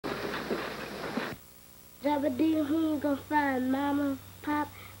Zebedee, who's gonna find Mama, Pop,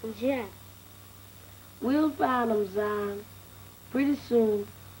 and Jack? We'll find them, Zion. Pretty soon,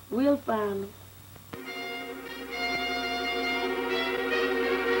 we'll find them.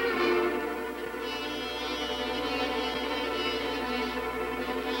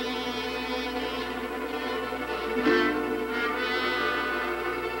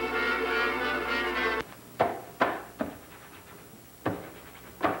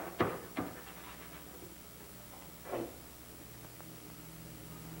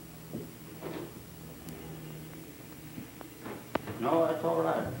 No, that's all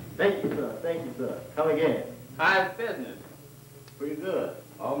right. Thank you, sir. Thank you, sir. Come again. How's business? Pretty good.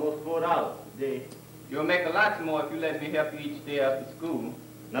 Almost $4 a day. You'll make a lot more if you let me help you each day after school.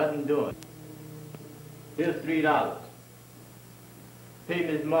 Nothing doing. Here's $3. Pay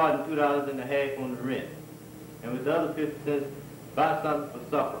Miss Martin $2.50 on the rent. And with the other 50 cents, buy something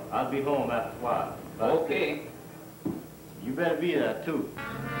for supper. I'll be home after a while. Okay. You better be there, too.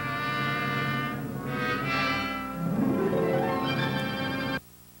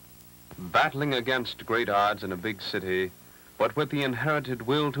 Battling against great odds in a big city, but with the inherited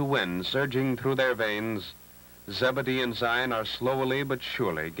will to win surging through their veins, Zebedee and Zion are slowly but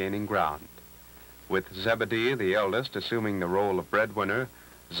surely gaining ground. With Zebedee, the eldest, assuming the role of breadwinner,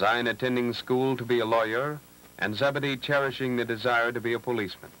 Zion attending school to be a lawyer, and Zebedee cherishing the desire to be a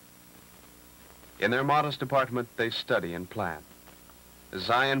policeman. In their modest apartment, they study and plan.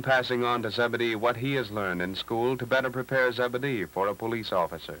 Zion passing on to Zebedee what he has learned in school to better prepare Zebedee for a police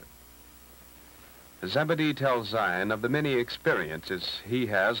officer. Zebedee tells Zion of the many experiences he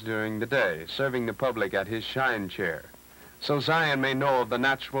has during the day, serving the public at his shine chair, so Zion may know of the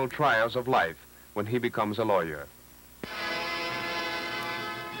natural trials of life when he becomes a lawyer.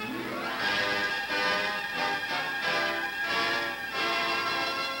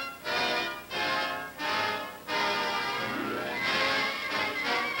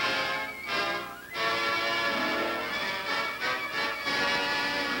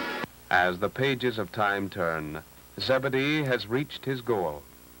 As the pages of time turn, Zebedee has reached his goal.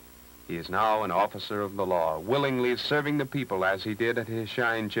 He is now an officer of the law, willingly serving the people as he did at his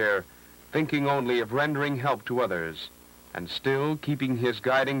shine chair, thinking only of rendering help to others, and still keeping his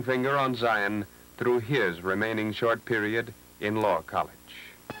guiding finger on Zion through his remaining short period in law college.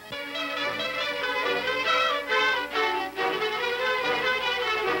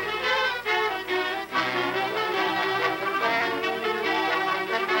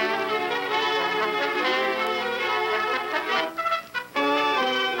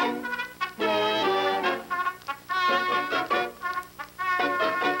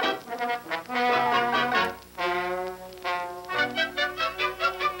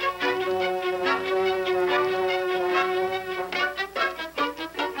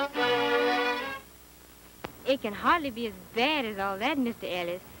 It can hardly be as bad as all that, Mr.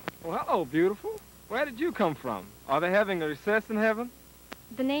 Ellis. Well, hello, beautiful. Where did you come from? Are they having a recess in heaven?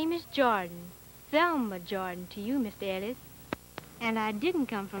 The name is Jordan. Thelma Jordan to you, Mr. Ellis. And I didn't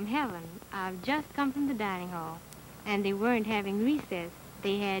come from heaven. I've just come from the dining hall. And they weren't having recess.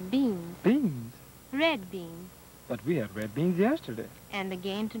 They had beans. Beans? Red beans. But we had red beans yesterday. And the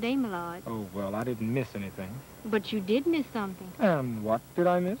game today, my lord. Oh, well, I didn't miss anything. But you did miss something. And what did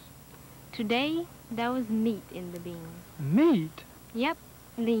I miss? Today, there was meat in the beans. Meat? Yep,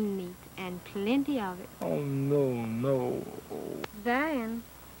 lean meat, and plenty of it. Oh, no. Zion.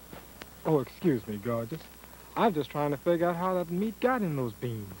 Oh, excuse me, gorgeous. I'm just trying to figure out how that meat got in those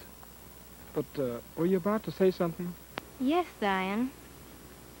beans. But, were you about to say something? Yes, Zion.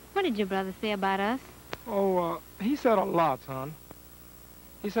 What did your brother say about us? Oh, he said a lot, son.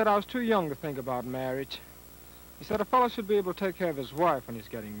 He said I was too young to think about marriage. He said a fellow should be able to take care of his wife when he's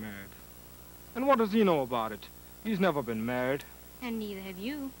getting married. And what does he know about it? He's never been married. And neither have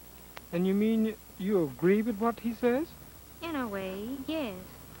you. And you mean you agree with what he says? In a way, yes.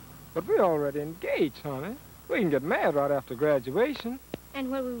 But we're already engaged, honey. We can get married right after graduation.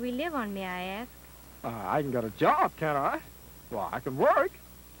 And where will we live on, may I ask? I can get a job, can't I? Well, I can work.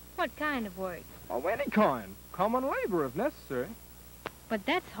 What kind of work? Oh, any kind. Common labor if necessary. But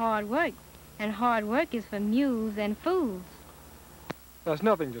that's hard work. And hard work is for mules and fools. There's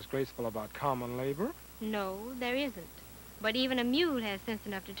nothing disgraceful about common labor. No, there isn't. But even a mule has sense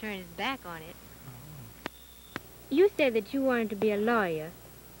enough to turn his back on it. You said that you wanted to be a lawyer.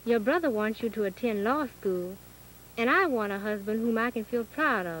 Your brother wants you to attend law school. And I want a husband whom I can feel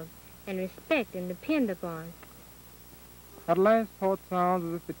proud of and respect and depend upon. That last part sounds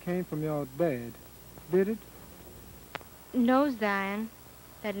as if it came from your dad. Did it? No, Zion.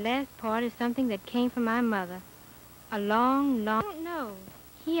 That last part is something that came from my mother. A long... I don't know.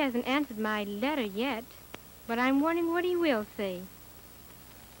 He hasn't answered my letter yet. But I'm wondering what he will say.